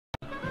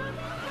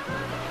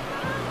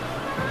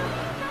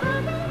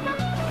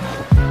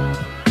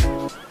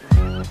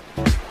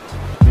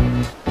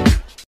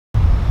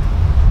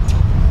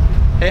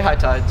Hey, High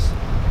Tides.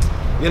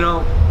 You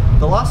know,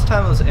 the last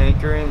time I was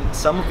anchoring,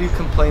 some of you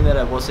complained that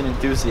I wasn't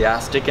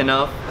enthusiastic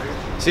enough.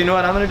 So you know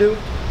what I'm gonna do?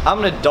 I'm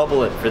gonna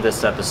double it for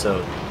this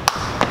episode.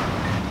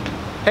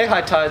 Hey,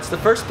 High Tides, the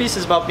first piece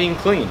is about being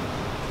clean.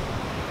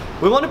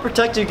 We want to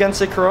protect you against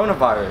the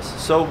coronavirus,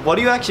 so what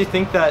do you actually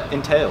think that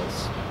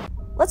entails?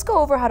 Let's go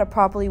over how to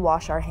properly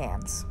wash our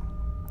hands.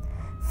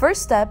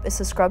 First step is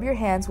to scrub your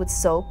hands with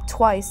soap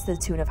twice to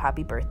the tune of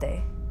happy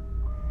birthday.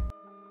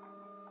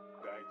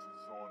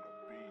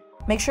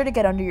 Make sure to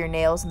get under your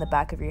nails and the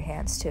back of your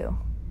hands too.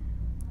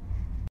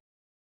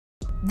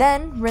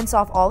 Then rinse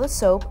off all the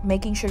soap,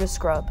 making sure to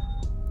scrub.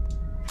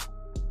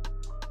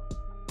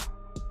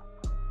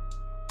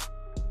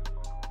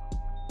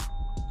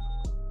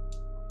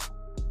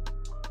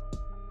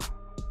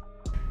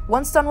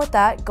 Once done with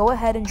that, go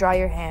ahead and dry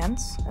your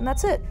hands, and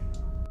that's it.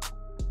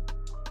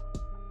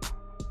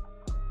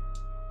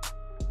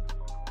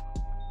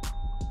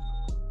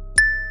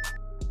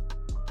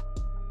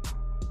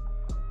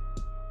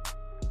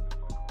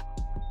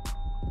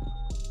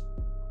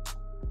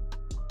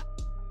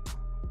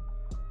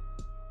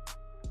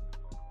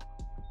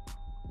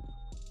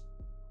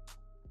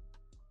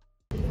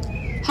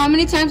 How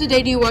many times a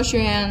day do you wash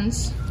your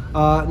hands?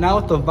 Now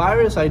with the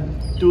virus, I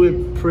do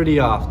it pretty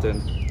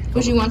often.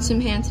 Would you want some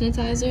hand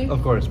sanitizer?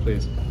 Of course,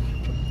 please.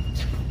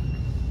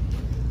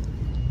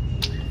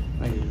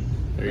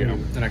 There you go,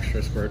 an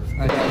extra squirt.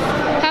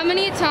 How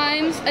many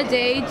times a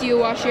day do you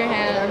wash your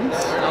hands?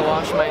 I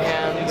wash my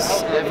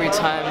hands every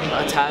time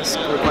a task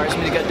requires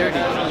me to get dirty.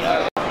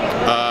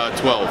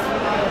 12.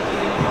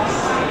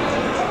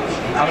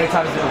 How many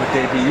times a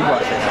day do you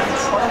wash your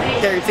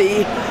hands?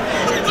 Dirty.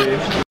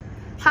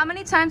 How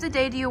many times a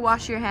day do you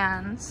wash your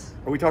hands?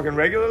 Are we talking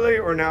regularly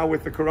or now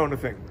with the corona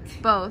thing?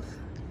 Both.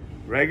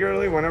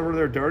 Regularly, whenever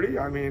they're dirty?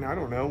 I mean, I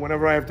don't know.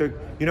 Whenever I have to,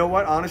 you know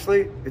what?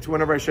 Honestly, it's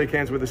whenever I shake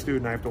hands with a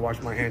student, I have to wash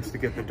my hands to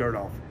get the dirt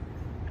off.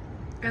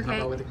 Okay. How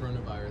about with the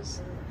coronavirus?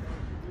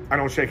 I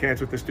don't shake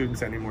hands with the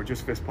students anymore,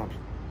 just fist pumps.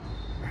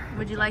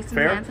 Would you like some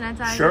Fair? hand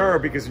sanitizer? Sure,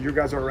 because you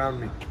guys are around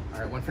me.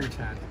 All right, one for each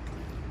hand.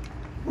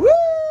 Woo!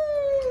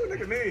 Look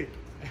at me.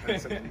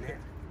 That's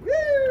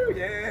woo!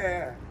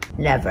 Yeah.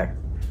 Never.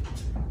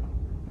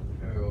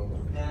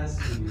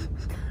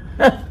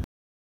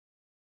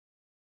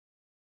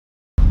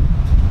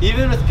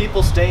 Even with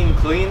people staying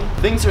clean,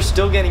 things are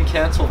still getting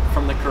canceled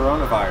from the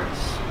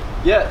coronavirus.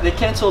 Yeah, they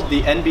canceled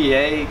the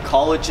NBA,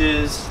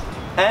 colleges,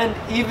 and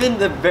even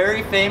the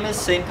very famous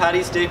St.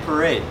 Paddy's Day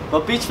parade.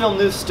 But Beachville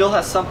News still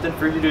has something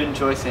for you to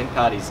enjoy St.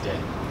 Paddy's Day.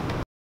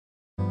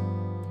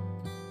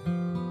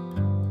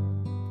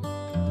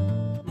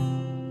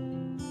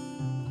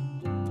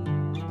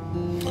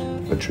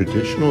 A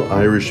traditional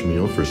Irish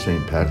meal for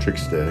St.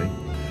 Patrick's Day,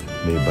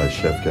 made by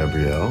Chef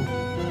Gabrielle.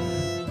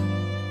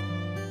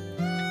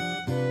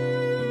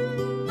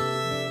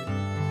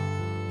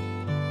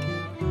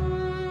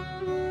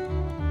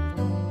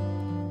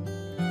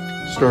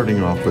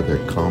 Starting off with a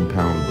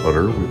compound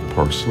butter with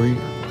parsley.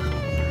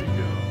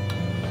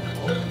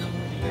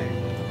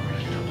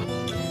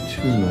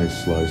 Two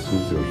nice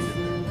slices of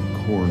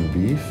corned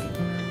beef.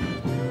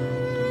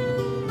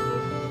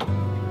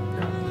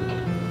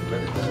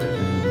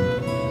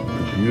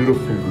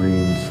 Beautiful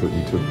greens that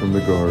we took from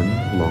the garden,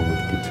 along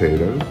with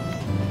potato.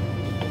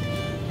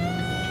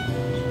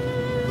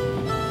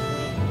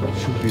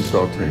 Should be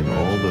sauteing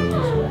all those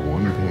in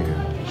one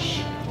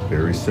pan.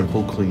 Very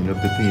simple cleanup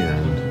at the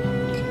end.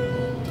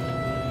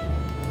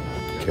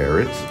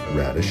 Carrots,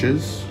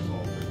 radishes,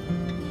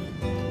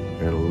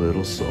 and a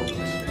little salt.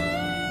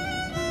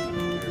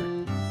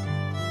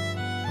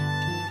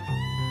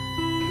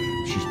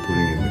 She's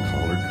putting in the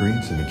collard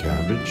greens and the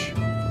cabbage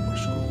from our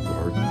school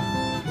garden.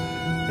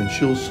 And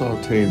she'll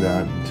saute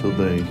that until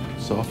they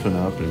soften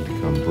up and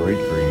become bright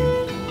green.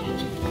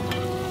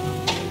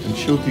 And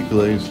she'll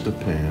deglaze the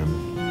pan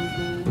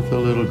with a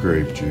little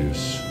grape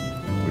juice,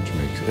 which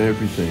makes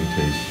everything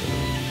taste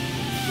better.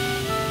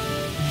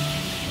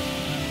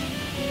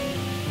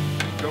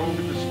 Go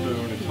with the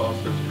spoon and toss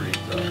those greens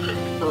up.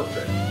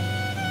 Perfect.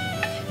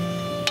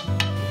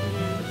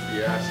 That's the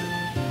acid.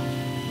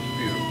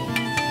 Beautiful.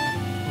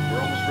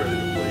 We're almost ready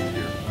to plate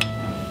here.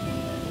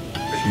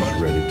 She's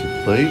ready to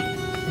plate.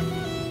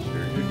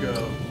 There you go.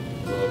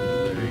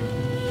 Lovely.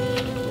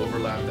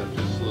 Overlap that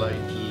just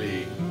slightly.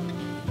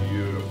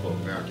 Beautiful.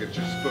 Now get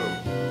your spoon.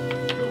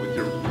 Go with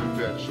your root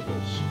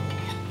vegetables.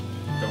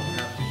 Don't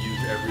have to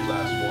use every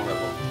last one of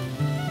them,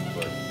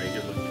 but make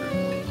it look pretty.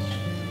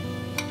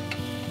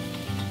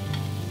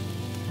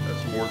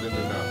 That's more than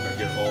enough. Now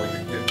get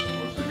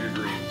most of your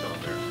greens on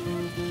there.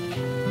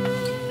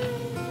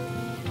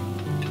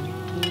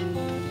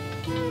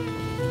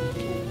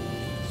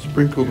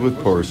 Sprinkled with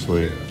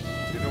parsley.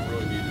 You don't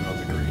really need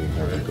another green. And we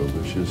have a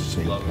delicious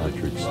St.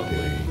 Patrick's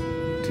Day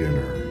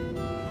dinner.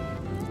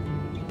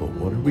 But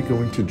what are we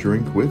going to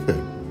drink with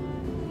it?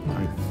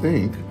 I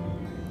think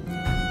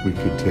we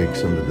could take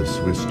some of the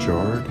Swiss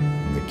chard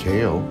and the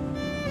kale.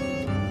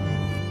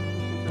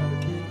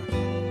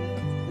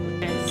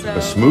 So A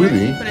smoothie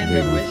first you put in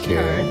made the with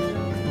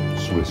kale,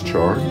 Swiss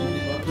chard,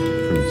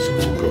 from the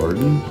school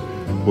garden.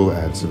 We'll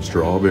add some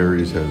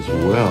strawberries as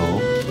well.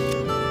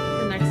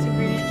 The next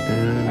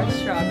ingredient are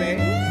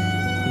strawberries.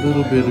 A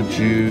little bit of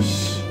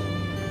juice,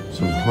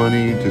 some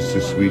honey just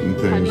to sweeten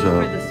things Honey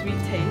up. for the sweet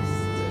taste.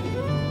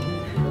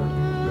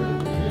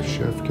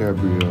 Chef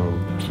Gabrielle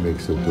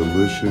makes a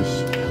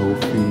delicious,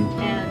 healthy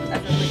And as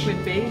a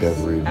liquid base,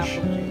 beverage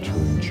apple juice. to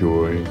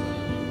enjoy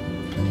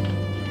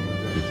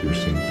with your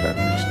St.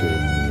 Patrick's Day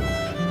meal.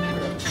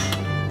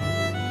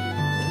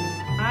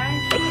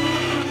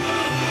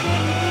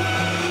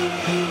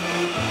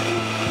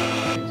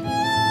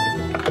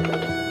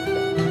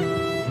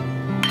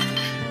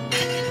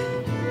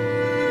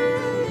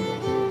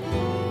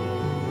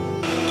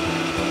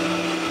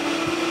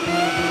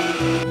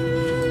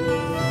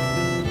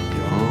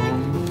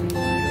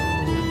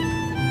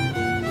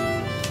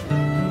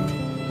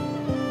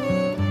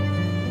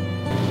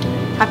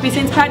 Happy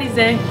St. Patty's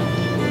Day.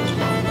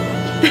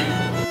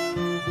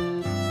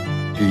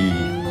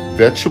 The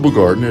vegetable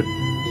garden at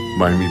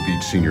Miami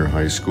Beach Senior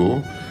High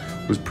School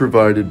was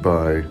provided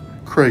by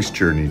Christ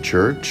Journey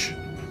Church,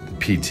 the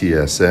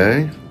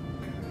PTSA,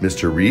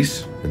 Mr.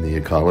 Reese and the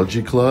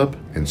Ecology Club,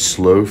 and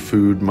Slow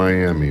Food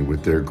Miami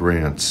with their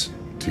grants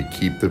to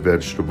keep the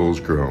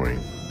vegetables growing.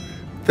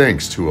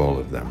 Thanks to all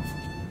of them.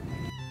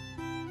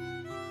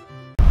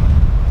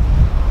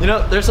 You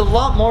know, there's a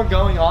lot more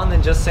going on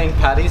than just St.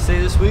 Patty's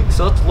Day this week,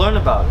 so let's learn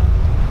about it.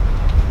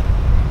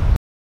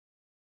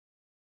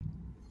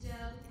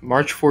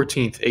 March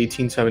 14th,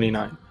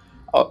 1879.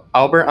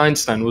 Albert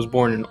Einstein was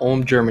born in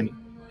Ulm, Germany.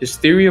 His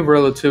theory of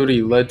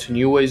relativity led to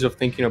new ways of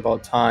thinking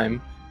about time,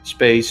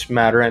 space,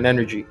 matter, and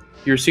energy.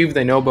 He received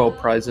a Nobel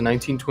Prize in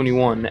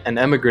 1921 and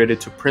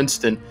emigrated to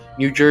Princeton,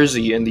 New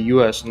Jersey in the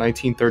US in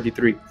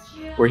 1933,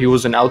 where he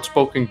was an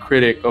outspoken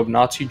critic of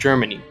Nazi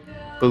Germany.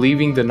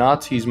 Believing the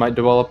Nazis might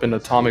develop an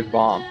atomic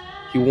bomb,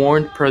 he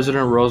warned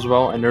President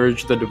Roosevelt and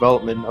urged the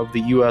development of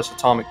the U.S.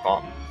 atomic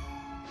bomb.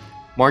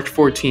 March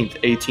 14,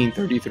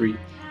 1833.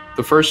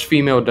 The first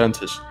female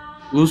dentist.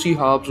 Lucy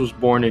Hobbs was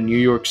born in New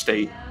York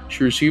State.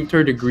 She received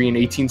her degree in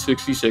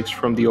 1866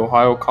 from the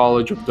Ohio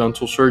College of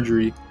Dental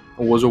Surgery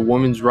and was a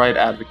women's rights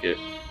advocate.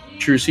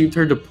 She received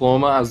her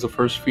diploma as the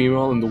first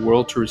female in the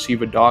world to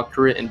receive a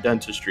doctorate in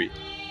dentistry.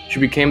 She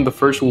became the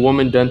first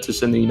woman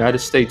dentist in the United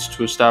States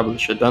to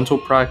establish a dental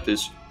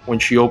practice when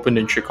she opened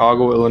in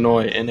Chicago,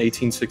 Illinois in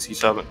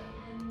 1867.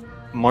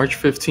 March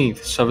 15,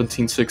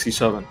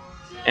 1767.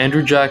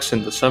 Andrew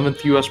Jackson, the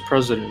 7th U.S.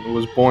 President,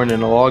 was born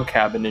in a log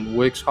cabin in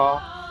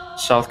Wichita,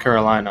 South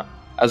Carolina.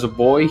 As a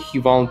boy, he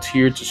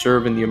volunteered to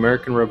serve in the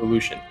American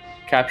Revolution.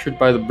 Captured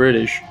by the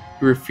British,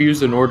 he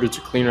refused an order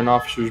to clean an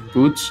officer's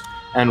boots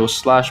and was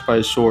slashed by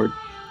a sword.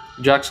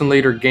 Jackson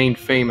later gained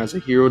fame as a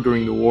hero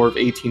during the War of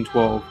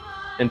 1812.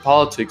 In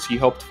politics, he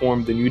helped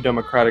form the New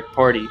Democratic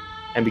Party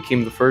and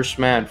became the first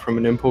man from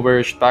an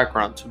impoverished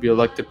background to be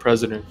elected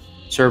president,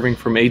 serving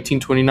from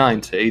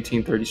 1829 to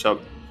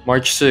 1837.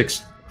 March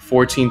 6,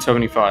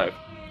 1475.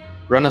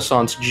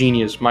 Renaissance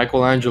genius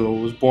Michelangelo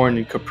was born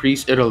in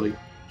Caprice, Italy.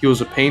 He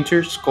was a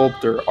painter,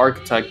 sculptor,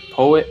 architect,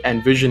 poet,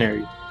 and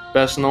visionary,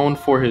 best known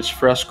for his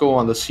fresco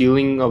on the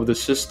ceiling of the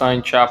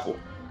Sistine Chapel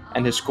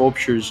and his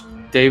sculptures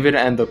David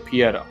and the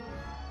Pieta.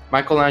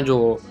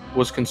 Michelangelo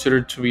was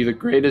considered to be the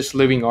greatest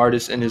living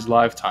artist in his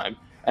lifetime,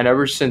 and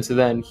ever since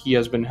then he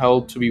has been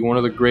held to be one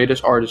of the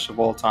greatest artists of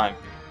all time.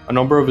 A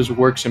number of his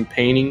works in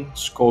painting,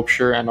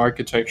 sculpture, and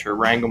architecture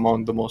rank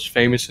among the most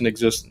famous in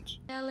existence.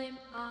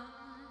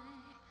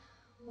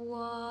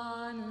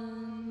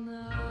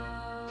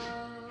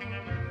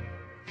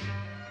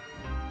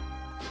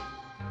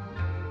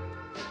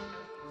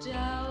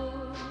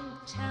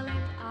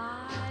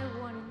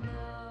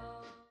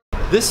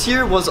 This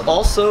year was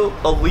also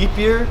a leap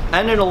year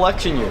and an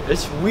election year.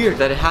 It's weird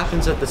that it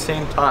happens at the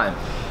same time.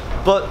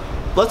 But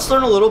let's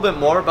learn a little bit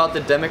more about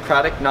the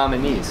Democratic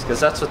nominees, because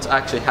that's what's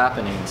actually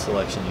happening in this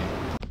election year.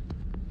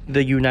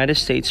 The United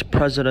States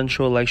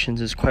presidential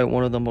elections is quite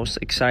one of the most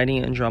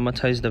exciting and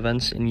dramatized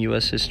events in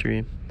U.S.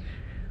 history.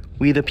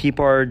 We the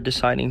people are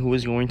deciding who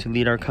is going to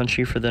lead our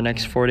country for the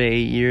next 4 to 8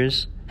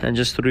 years. And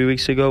just 3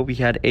 weeks ago, we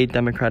had 8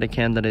 Democratic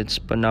candidates,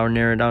 but now we're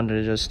narrowed down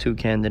to just 2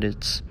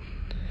 candidates.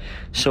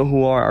 So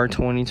who are our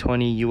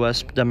 2020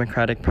 U.S.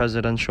 Democratic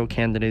presidential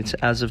candidates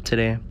as of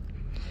today?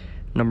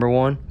 Number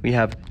 1, we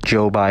have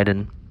Joe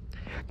Biden.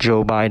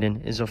 Joe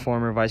Biden is a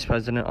former vice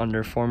president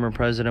under former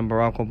President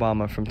Barack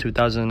Obama from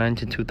 2009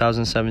 to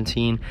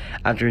 2017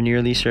 after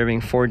nearly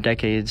serving 4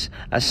 decades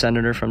as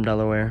senator from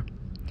Delaware.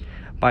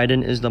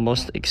 Biden is the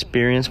most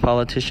experienced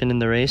politician in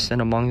the race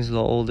and amongst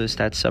the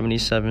oldest at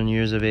 77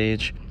 years of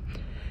age.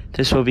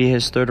 This will be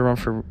his 3rd run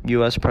for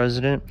U.S.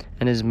 president,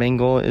 and his main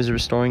goal is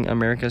restoring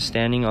America's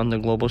standing on the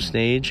global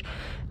stage,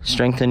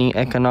 strengthening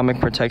economic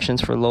protections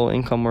for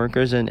low-income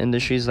workers in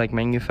industries like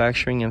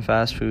manufacturing and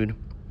fast food.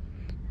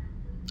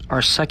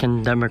 Our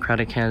second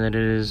Democratic candidate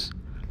is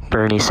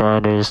Bernie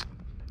Sanders.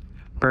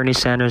 Bernie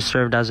Sanders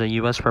served as a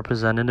U.S.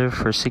 representative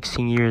for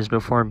 16 years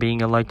before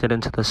being elected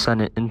into the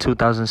Senate in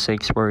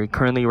 2006, where he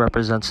currently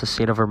represents the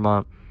state of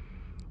Vermont.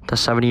 The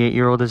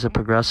 78-year-old is a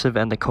progressive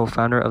and the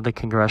co-founder of the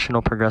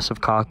Congressional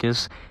Progressive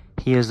Caucus.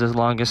 He is the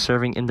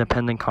longest-serving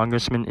independent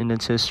congressman in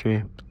its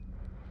history.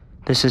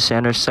 This is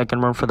Sanders'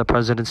 second run for the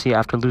presidency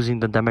after losing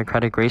the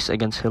Democratic race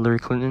against Hillary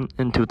Clinton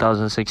in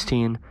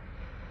 2016.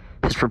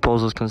 His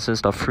proposals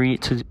consist of free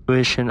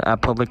tuition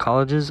at public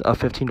colleges, a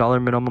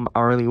 $15 minimum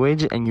hourly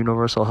wage, and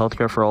universal health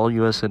care for all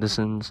U.S.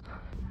 citizens.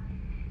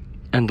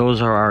 And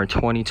those are our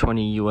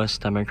 2020 U.S.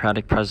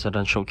 Democratic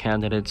presidential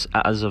candidates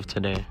as of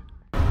today.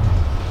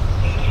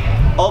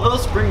 Although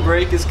spring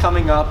break is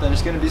coming up and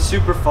it's going to be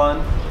super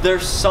fun,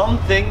 there's some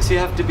things you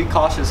have to be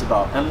cautious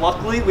about. And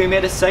luckily, we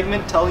made a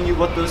segment telling you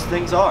what those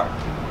things are.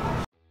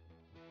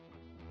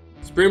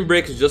 Spring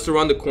break is just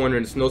around the corner,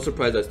 and it's no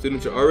surprise that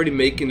students are already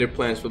making their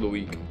plans for the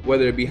week.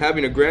 Whether it be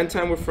having a grand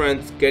time with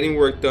friends, getting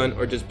work done,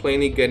 or just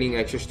plainly getting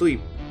extra sleep.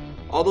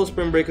 Although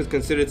spring break is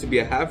considered to be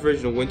a half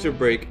version of winter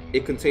break,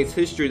 it contains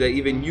history that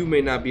even you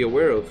may not be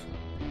aware of.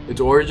 Its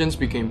origins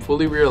became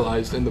fully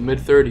realized in the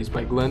mid-30s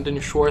by Glendon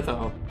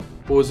Schwarthout,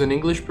 who was an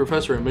English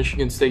professor at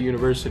Michigan State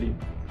University.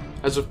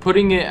 As of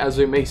putting it as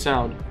it may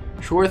sound,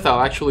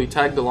 Schwarthout actually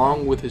tagged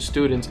along with his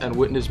students and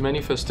witnessed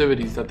many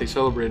festivities that they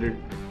celebrated,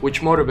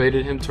 which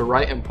motivated him to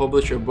write and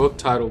publish a book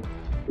titled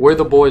Where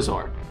the Boys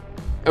Are.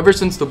 Ever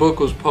since the book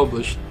was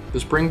published, the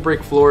spring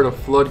break Florida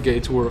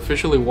floodgates were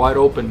officially wide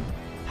open.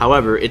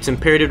 However, it's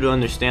imperative to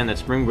understand that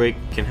spring break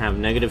can have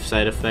negative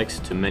side effects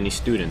to many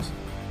students.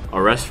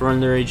 Arrests for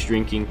underage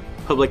drinking,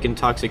 public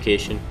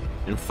intoxication,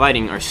 and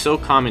fighting are so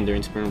common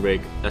during spring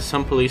break that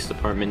some police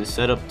departments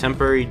set up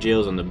temporary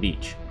jails on the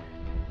beach.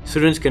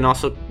 Students can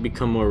also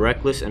become more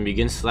reckless and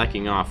begin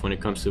slacking off when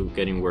it comes to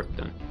getting work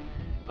done.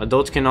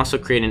 Adults can also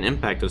create an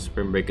impact of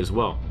spring break as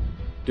well.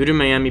 Due to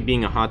Miami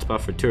being a hotspot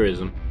for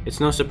tourism,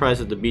 it's no surprise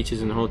that the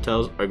beaches and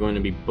hotels are going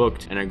to be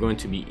booked and are going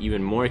to be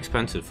even more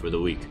expensive for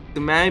the week. The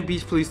Miami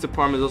Beach Police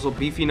Department is also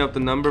beefing up the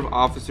number of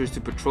officers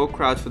to patrol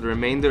crowds for the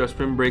remainder of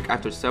spring break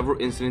after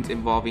several incidents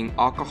involving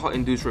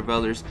alcohol-induced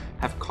revelers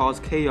have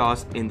caused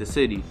chaos in the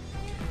city.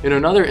 In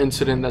another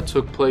incident that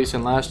took place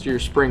in last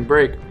year's spring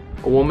break,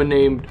 a woman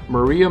named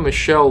Maria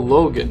Michelle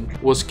Logan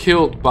was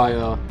killed by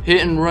a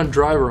hit-and-run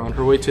driver on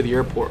her way to the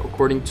airport,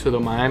 according to the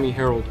Miami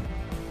Herald.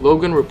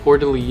 Logan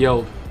reportedly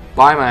yelled,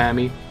 "Bye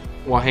Miami,"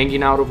 while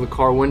hanging out of the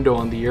car window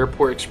on the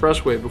airport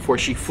expressway before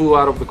she flew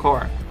out of the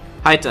car.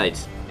 Hi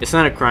tights, it's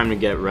not a crime to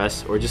get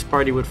rest or just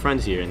party with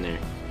friends here and there,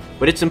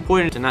 but it's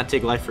important to not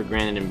take life for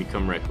granted and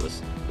become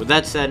reckless. With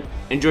that said,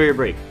 enjoy your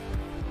break.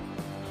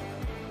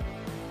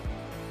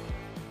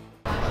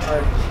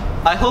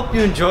 I hope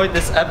you enjoyed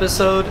this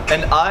episode,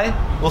 and I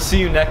will see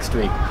you next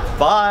week.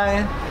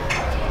 Bye!